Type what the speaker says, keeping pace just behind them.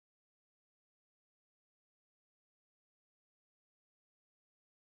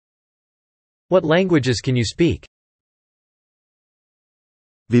What languages can you speak?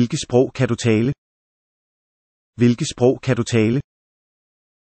 Hvilke sprog kan du tale? Hvilke sprog kan du tale?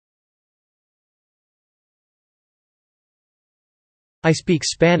 I speak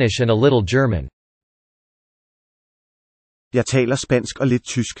Spanish and a little German. Jeg taler spansk og lidt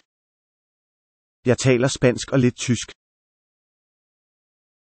tysk. Jeg taler spansk og lidt tysk.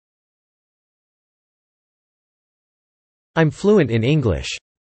 I'm fluent in English.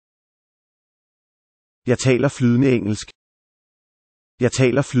 Jeg taler flydende engelsk. Jeg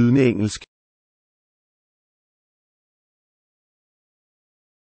taler flydende engelsk.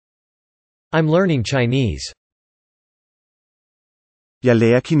 I'm learning Chinese. Jeg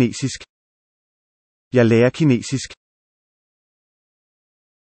lærer kinesisk. Jeg lærer kinesisk.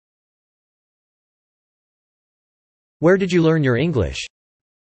 Where did you learn your English?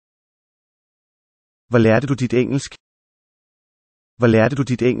 Hvor lærte du dit engelsk? Hvor lærte du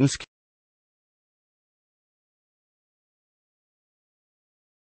dit engelsk?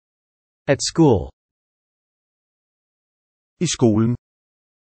 At school. I skolen.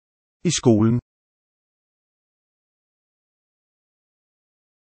 I skolen.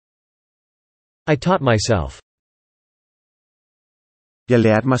 I taught myself. Jeg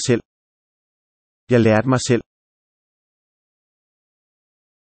lærte mig selv. Jeg lærte mig selv.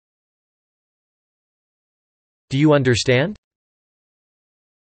 Do you understand?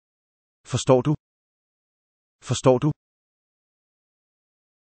 Forstår du? Forstår du?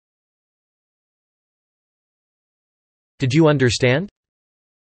 Did you understand?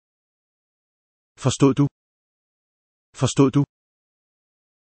 Forstod du? Forstod du?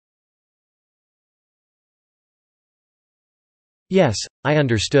 Yes, I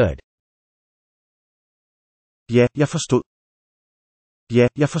understood. Ja, jeg forstod. Ja,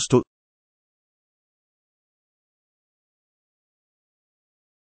 jeg forstod.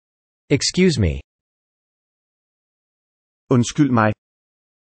 Excuse me. Undskyld mig.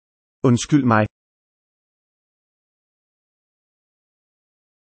 Undskyld mig.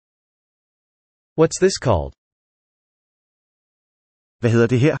 What's this called? Hvad hedder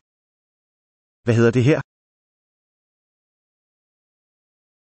det her? Hvad hedder det her?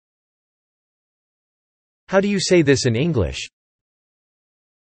 How do you say this in English?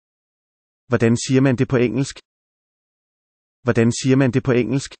 Hvordan siger man det på engelsk? Hvordan siger man det på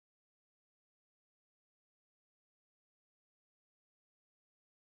engelsk?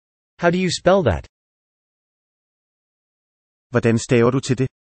 How do you spell that? Hvordan staver du til det?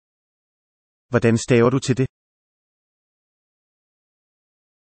 Hvordan staver du til det?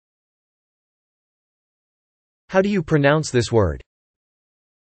 How do you pronounce this word?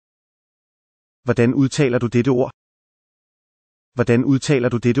 Hvordan udtaler du dette ord? Hvordan udtaler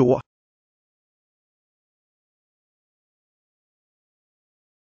du dette ord?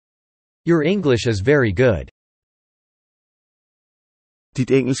 Your English is very good. Dit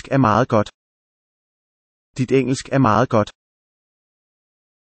engelsk er meget godt. Dit engelsk er meget godt.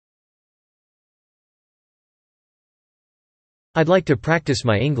 I'd like to practice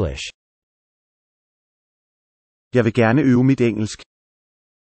my English. Jeg vil gerne øve mit engelsk.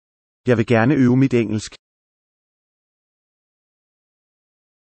 Jeg vil gerne øve mit engelsk.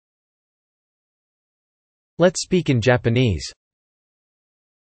 Let's speak in Japanese.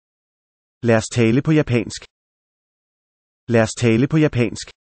 Lad os tale på japansk. Lad os tale på japansk.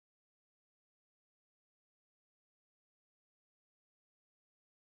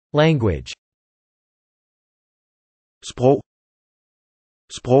 Language. Sprog.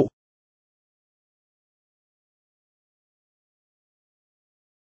 Sprog.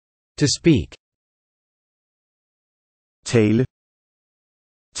 To speak. Tale.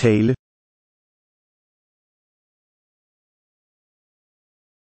 Tale.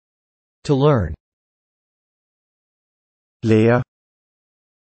 To learn. Lærer.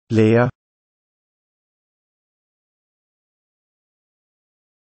 Lærer.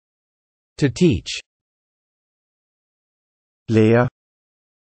 To teach. Lærer.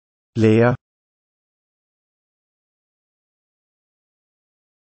 Lærer.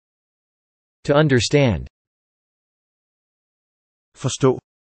 To understand. Forstå.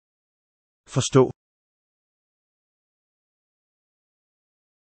 Forstå.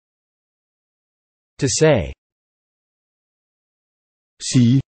 To say.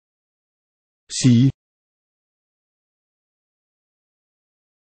 Sige. Sige.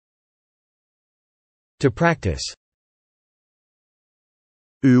 To practice.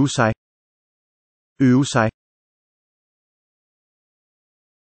 Øve sig. Øve sig.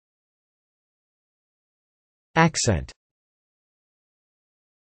 Accent.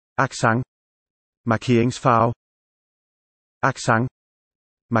 Accent. Markeringsfarve. Accent.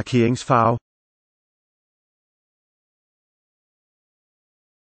 Markeringsfarve.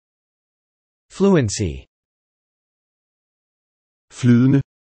 Fluency. Flydende.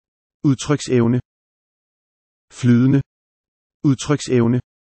 Udtryksevne. Flydende. Udtryksevne.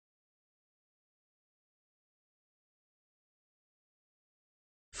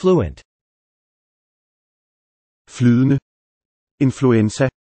 Fluent. Flydende. Influenza.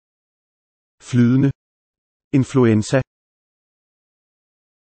 Flydende. Influenza.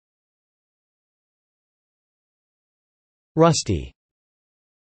 Rusty.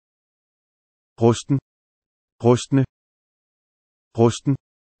 Rusten. Rustne. Rusten.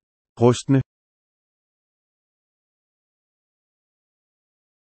 Rustne.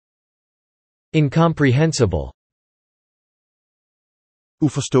 Incomprehensible.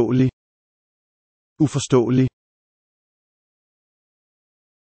 Uforståelig. Uforståelig.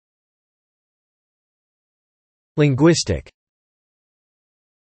 Linguistic.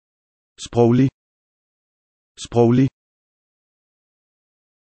 Sproglig. Sproglig.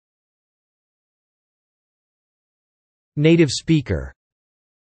 Native speaker.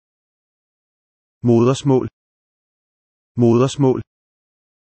 Modersmål. Modersmål.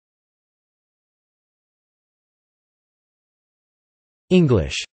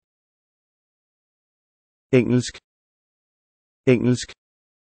 English. Engelsk. Engelsk.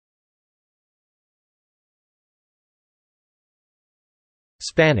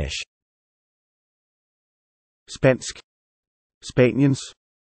 Spanish. Spansk. Spaniens.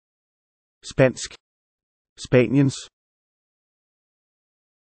 Spansk. Spaniens.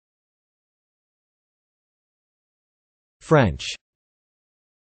 French.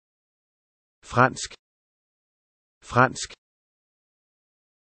 Fransk. Fransk.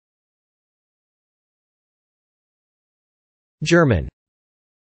 German.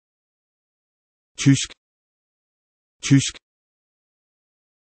 Tysk. Tysk.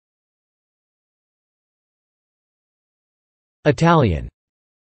 Italian.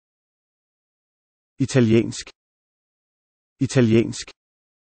 Italiensk. Italiensk.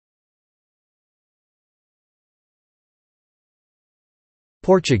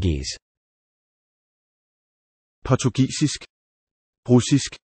 Portuguese. Portugisisk.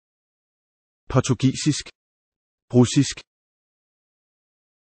 Russisk. Portugisisk. Russisk.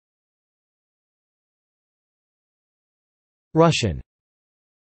 Russian.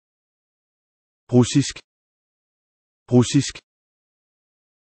 Russisk. Russisk.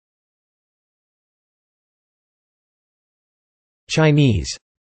 Chinese.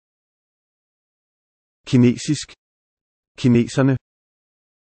 Kinesisk. Kineserne.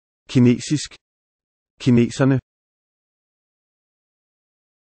 Kinesisk. Kineserne.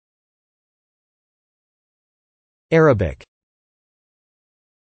 Arabic.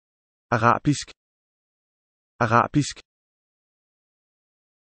 Arabisk. Arabisk.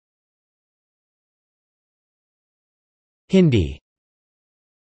 Hindi.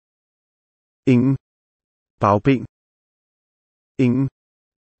 Ingen. Bagben. Ingen.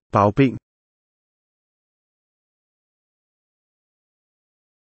 Bagben.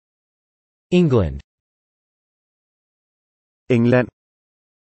 England. England.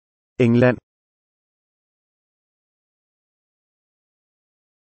 England.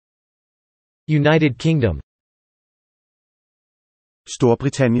 United Kingdom.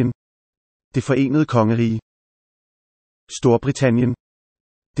 Storbritannien. Det forenede kongerige. Storbritannien.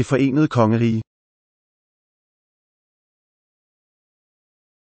 Det forenede kongerige.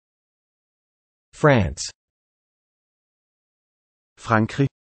 France. Frankrig.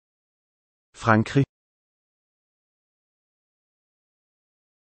 Frankrig.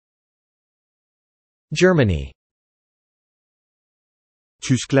 Germany.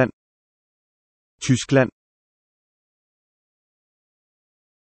 Tyskland. Tyskland.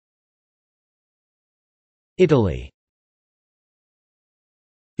 Italy.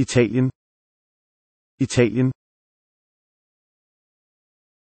 Italien. Italien.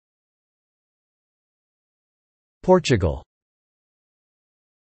 Portugal.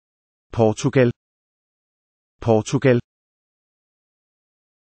 Portugal. Portugal.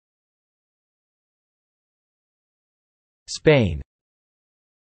 Spain.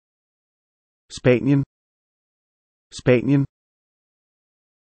 Spanien. Spanien.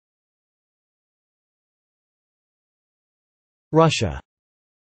 Russia.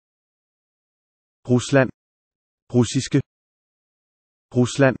 Rusland. Russiske.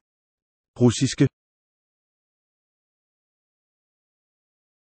 Rusland. Russiske.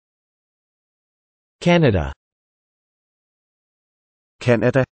 Canada.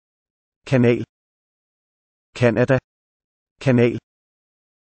 Canada. Kanal. Canada. Kanal.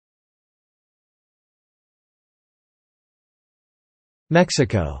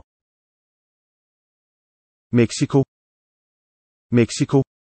 Mexico. Mexico. Mexico.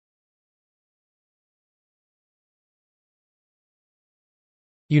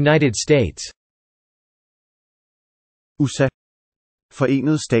 United States. USA.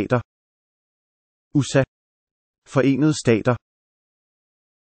 Forenede Stater. USA. Forenede Stater.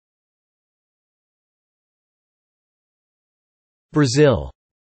 Brazil.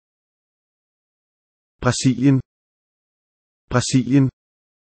 Brasilien. Brasilien.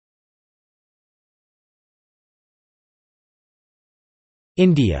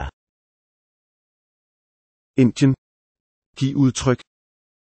 India. Indien. Giv udtryk.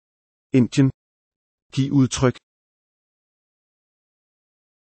 Indien. Giv udtryk.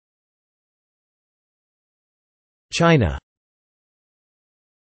 China.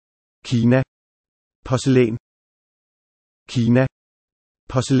 Kina. Porcelæn. Kina.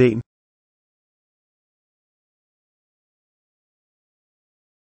 Porcelæn.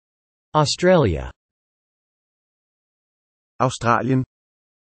 Australia. Australien.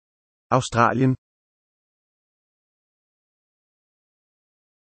 Australien.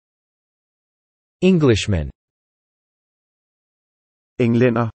 Englishman.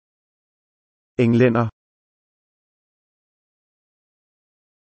 Englænder. Englænder.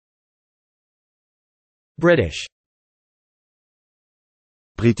 British.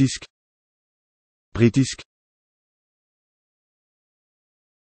 Britisk. Britisk.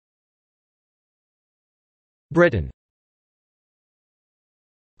 Britain.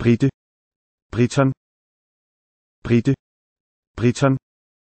 Brite. Briton. Brite. Briton.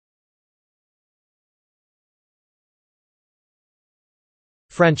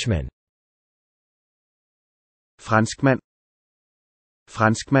 Frenchman. Franskmand.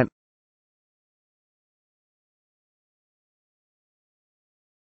 Franskmand.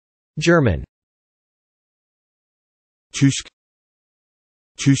 German. Tysk.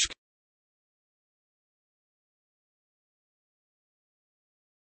 Tysk.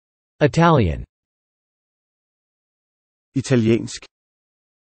 Italian. Italiensk.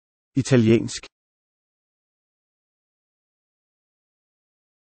 Italiensk.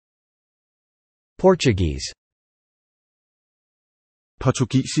 Portuguese.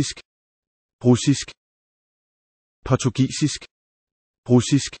 Portugisisk. Russisk. Portugisisk.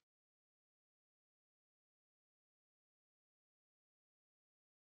 Russisk.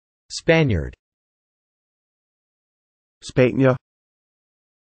 Spaniard. Spanier.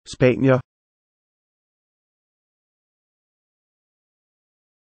 Spanier.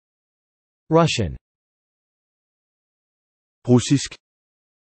 Russian. Russisk.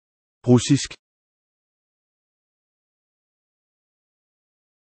 Russisk.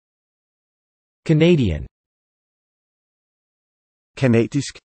 Canadian.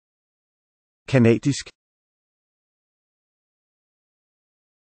 Kanadisk. Kanadisk.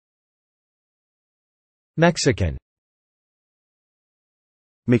 Mexican.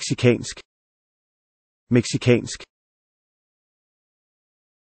 Mexikansk. Mexikansk.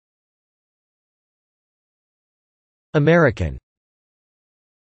 American.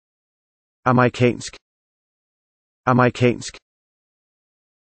 Amerikansk. Amerikansk.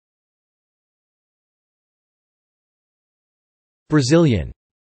 Brazilian.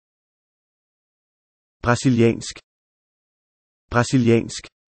 Brasiliansk. Brasiliansk.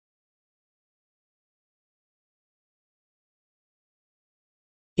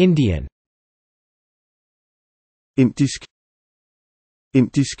 Indian. Indisk.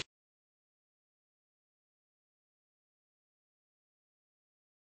 Indisk.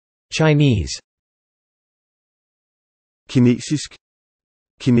 Chinese. Kinesisk.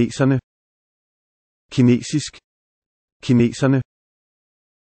 Kineserne. Kinesisk. Kineserne.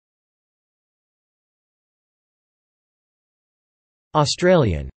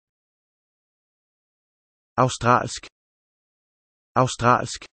 Australian. Australsk.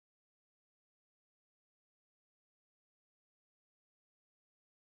 Australsk.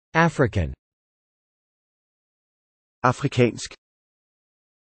 African. Afrikansk.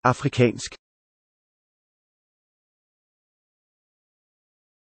 Afrikansk.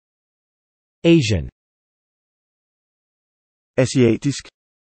 Asian. Asiatisk.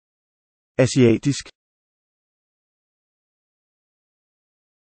 Asiatisk.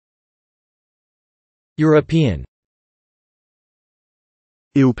 European.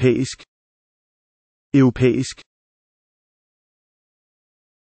 Europæisk. Europæisk.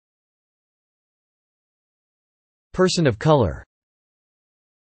 Person of color.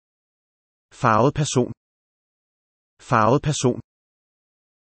 Farvet person. Farvet person.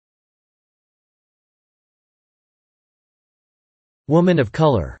 Woman of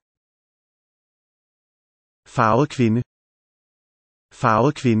color. Farvet kvinde.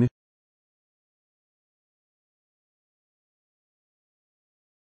 Farvet kvinde.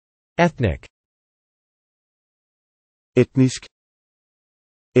 Ethnic. Etnisk.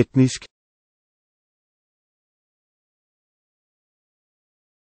 etnisk,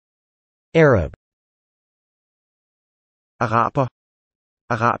 Arab, araber,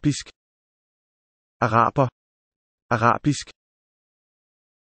 arabisk, araber, arabisk,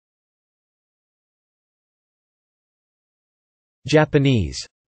 Japanese,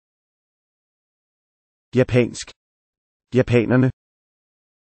 japansk, japanerne,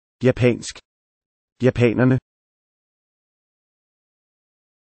 japansk, japanerne,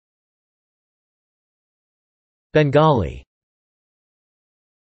 Bengali,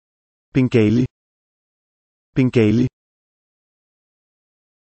 bengali, bengali,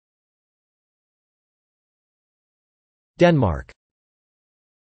 Denmark,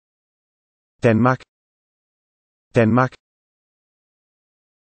 Danmark, Danmark,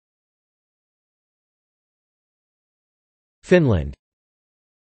 Finland,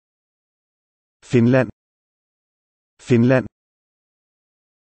 Finland, Finland,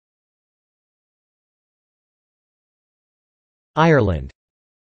 Ireland,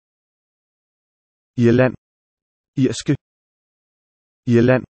 Irland, irske,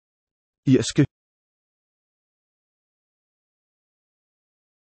 Irland, irske,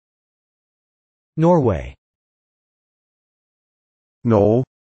 Norway, Norge,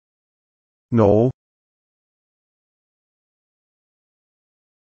 Norge,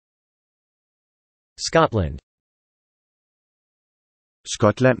 Scotland,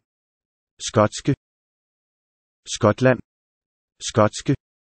 Skotland, skotske, Skotland, skotske,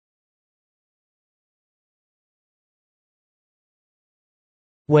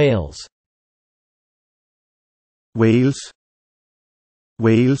 Wales, Wales,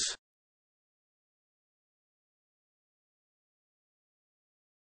 Wales,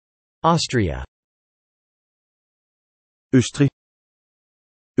 Austria, Østrig,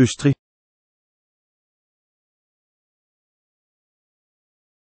 Østrig,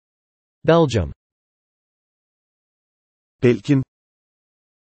 Belgium, Belgien,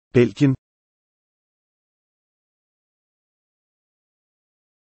 Belgien,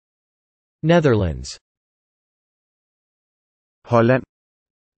 Netherlands, Holland,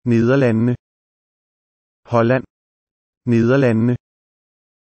 Nederlandene, Holland, Nederlandene,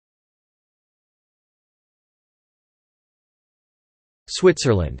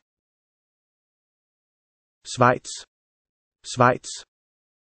 Switzerland, Schweiz, Schweiz,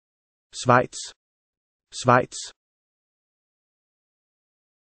 Schweiz, Schweiz,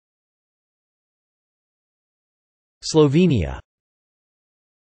 Slovenia,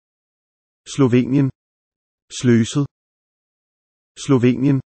 Slovenien, sløset,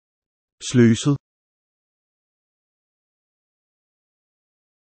 Slovenien, sløset,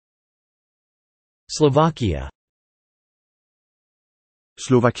 Slovakia,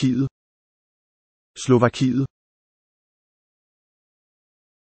 Slovakiet, Slovakiet,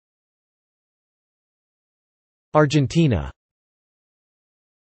 Argentina,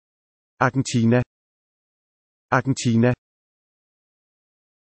 Argentina, Argentina,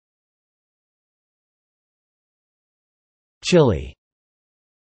 Chile,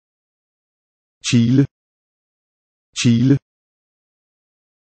 Chile, Chile,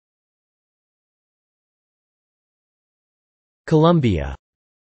 Colombia,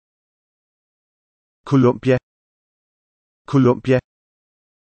 Colombia, Colombia,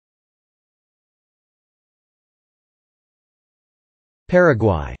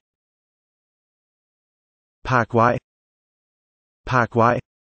 Paraguay, Paraguay, Paraguay,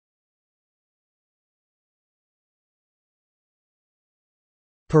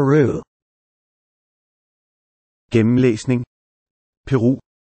 Peru, gennemlæsning, Peru,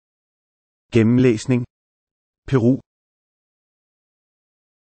 gennemlæsning, Peru,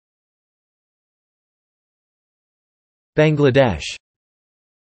 Bangladesh,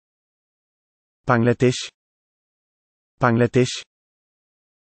 Bangladesh, Bangladesh,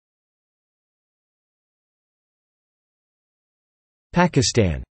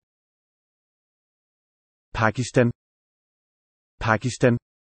 Pakistan, Pakistan, Pakistan,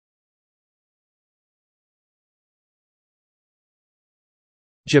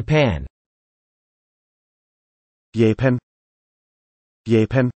 Japan, Japan,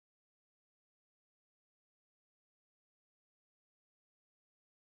 Japan,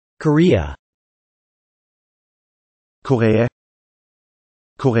 Korea, Korea,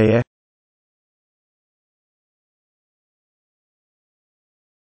 Korea,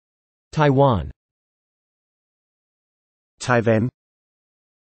 Taiwan, Taiwan,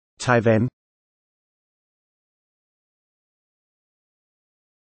 Taiwan,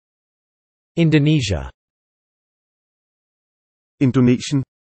 Indonesia, Indonesien,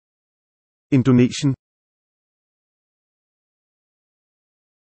 Indonesien,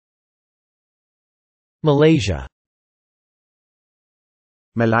 Malaysia.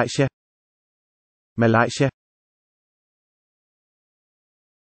 Malaysia. Malaysia.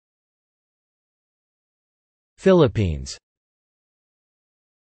 Philippines.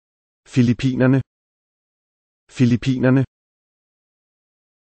 Filippinerne. Filippinerne.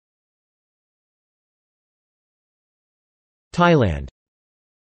 Thailand.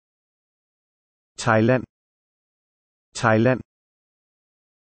 Thailand. Thailand.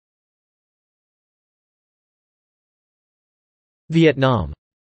 Vietnam.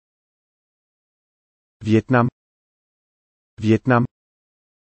 Vietnam. Vietnam.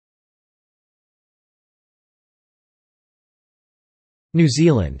 New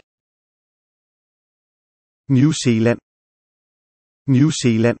Zealand. New Zealand. New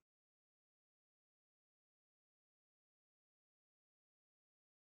Zealand.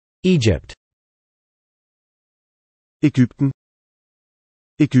 Egypt. Egypten.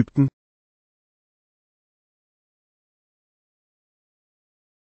 Egypten.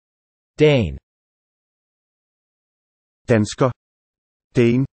 Dane. Dansker.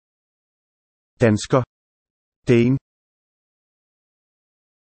 Dane. Dansker. Dane.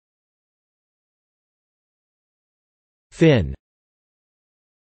 Finn.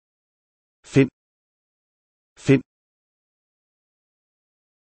 Finn. Finn.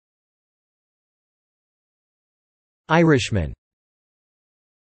 Irishman.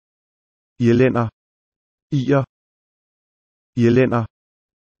 Irlænder. Ir. Irlænder.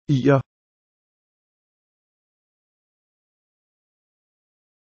 Ir.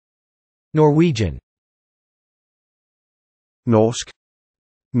 Norwegian. Norsk.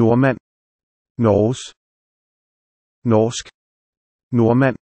 Nordmand. Norges. Norsk.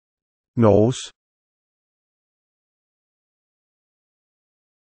 Nordmand. Norges.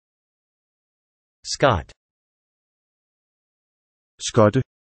 Scot. Skotte.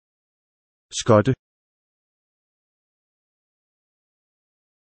 Skotte.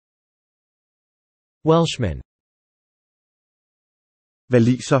 Welshman.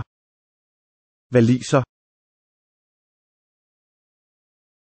 Waliser. Waliser.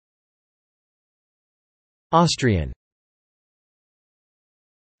 Austrian.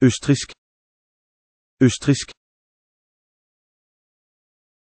 Østrigsk. Østrigsk.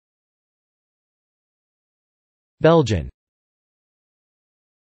 Belgian.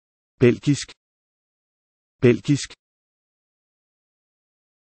 Belgisk. Belgisk.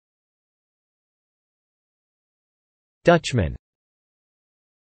 Dutchman.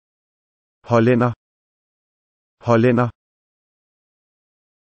 Hollænder. Hollænder.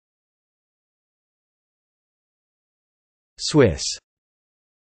 Swiss.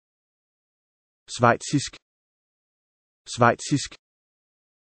 Schweizisk. Schweizisk.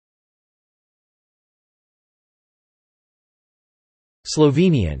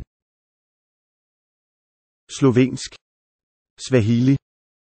 Slovenian. Slovensk. Swahili.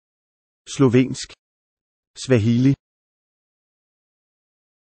 Slovensk. Swahili.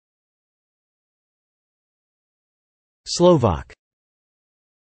 Slovak.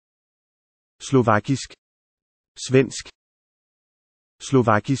 Slovakisk. Svensk.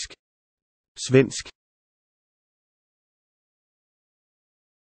 Slovakisk. Svensk.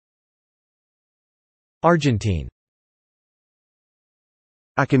 Argentine.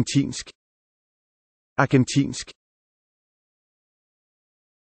 Argentinsk. Argentinsk.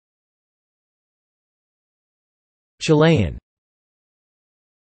 Chilean.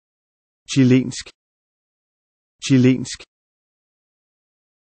 Chilensk. Chilensk.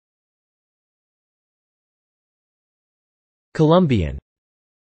 Colombian.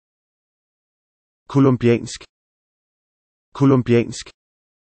 Colombiansk. Colombiansk.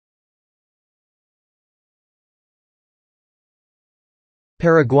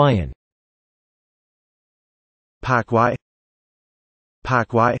 Paraguayan. Paraguay.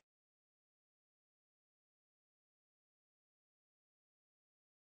 Paraguay.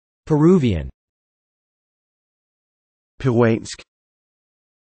 Peruvian. Peruansk.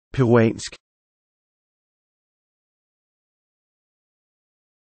 Peruansk.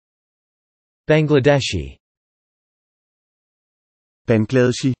 Bangladeshi.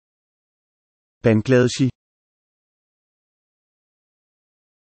 Bangladeshi. Bangladeshi.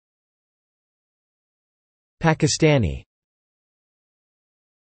 Pakistani.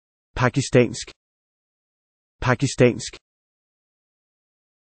 Pakistansk. Pakistansk.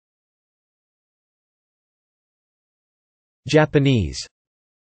 Japanese.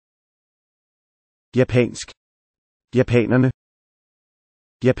 Japansk. Japanerne.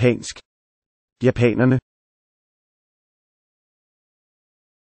 Japansk. Japanerne.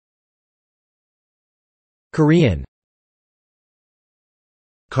 Korean.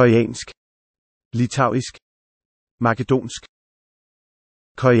 Koreansk. litauisk, makedonsk,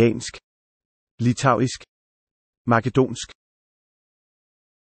 koreansk, litauisk, makedonsk,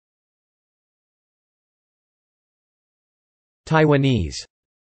 Taiwanese,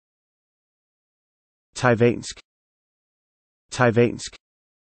 taiwansk, taiwansk,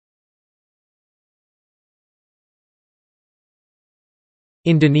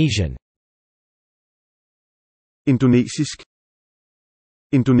 Indonesian, indonesisk,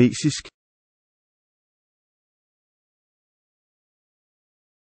 indonesisk,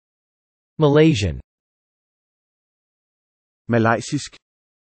 Malaysian, malaysisk,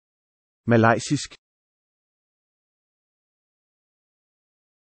 malaysisk,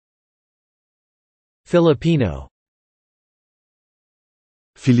 Filipino,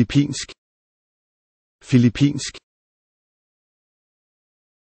 filippinsk, filippinsk,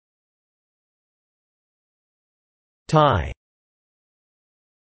 Thai,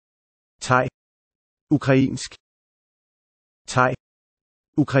 thai, ukrainsk, thai,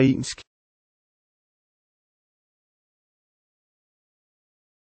 ukrainsk,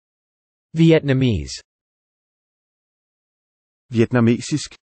 Vietnamese,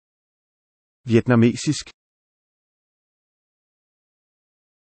 vietnamesisk, vietnamesisk,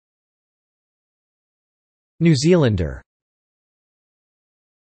 New Zealander,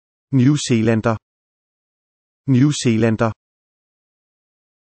 New Zealander, New Zealander,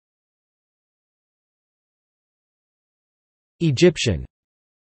 Egyptian,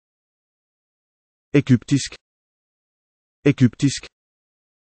 egyptisk, egyptisk,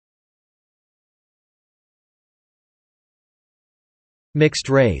 mixed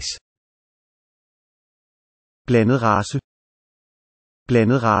race, blandet race,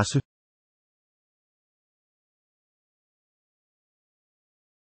 blandet race,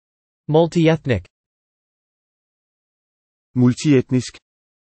 multi-ethnic, multietnisk,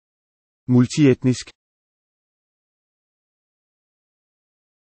 multietnisk,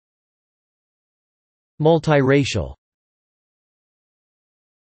 multiracial,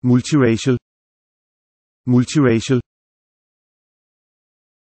 multiracial, multiracial,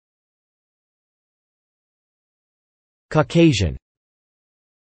 Caucasian,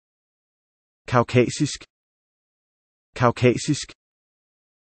 kaukasisk, kaukasisk,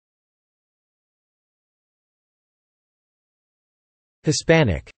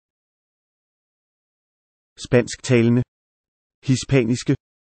 Hispanic, spansktalende, hispaniske,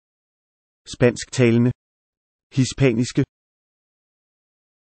 spansktalende, hispaniske,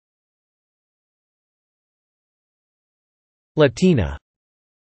 Latina,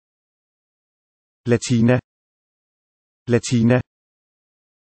 latina, latina,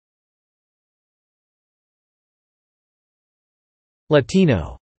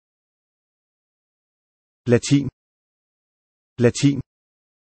 Latino, latin, latin,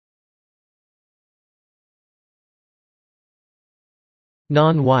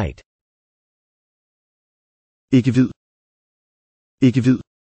 non-white, ikke-hvid, ikke-hvid,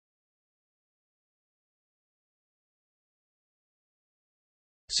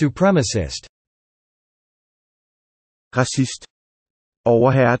 supremacist, racist,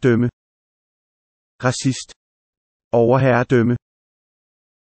 overherredømme, racist, overherredømme,